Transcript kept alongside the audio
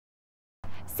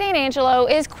San Angelo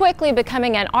is quickly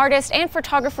becoming an artist and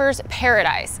photographer's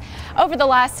paradise. Over the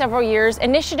last several years,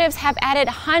 initiatives have added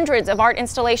hundreds of art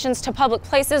installations to public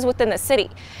places within the city.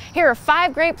 Here are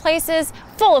 5 great places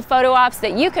full of photo ops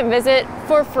that you can visit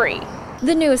for free.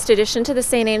 The newest addition to the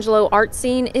San Angelo art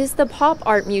scene is the Pop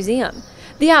Art Museum.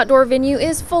 The outdoor venue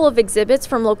is full of exhibits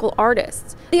from local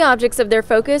artists. The objects of their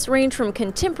focus range from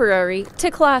contemporary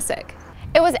to classic.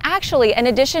 It was actually an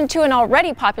addition to an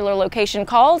already popular location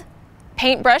called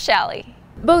Paintbrush Alley.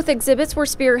 Both exhibits were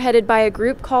spearheaded by a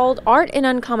group called Art in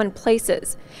Uncommon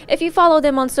Places. If you follow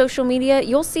them on social media,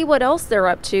 you'll see what else they're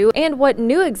up to and what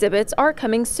new exhibits are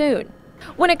coming soon.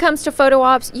 When it comes to photo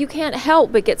ops, you can't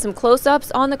help but get some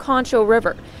close-ups on the Concho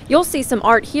River. You'll see some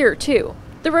art here too.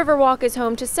 The Riverwalk is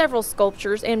home to several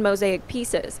sculptures and mosaic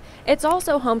pieces. It's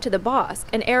also home to the Bosque,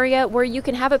 an area where you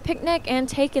can have a picnic and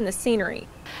take in the scenery.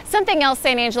 Something else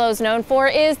San Angelo is known for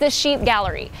is the Sheep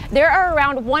Gallery. There are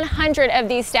around 100 of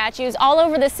these statues all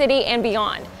over the city and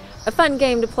beyond. A fun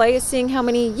game to play is seeing how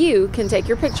many you can take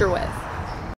your picture with.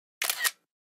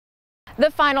 The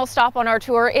final stop on our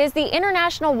tour is the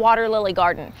International Water Lily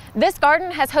Garden. This garden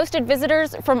has hosted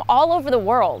visitors from all over the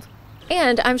world.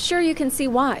 And I'm sure you can see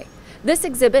why. This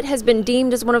exhibit has been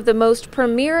deemed as one of the most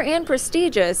premier and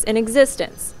prestigious in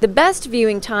existence. The best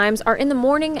viewing times are in the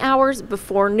morning hours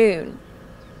before noon.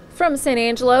 From San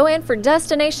Angelo and for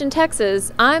Destination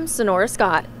Texas, I'm Sonora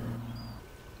Scott.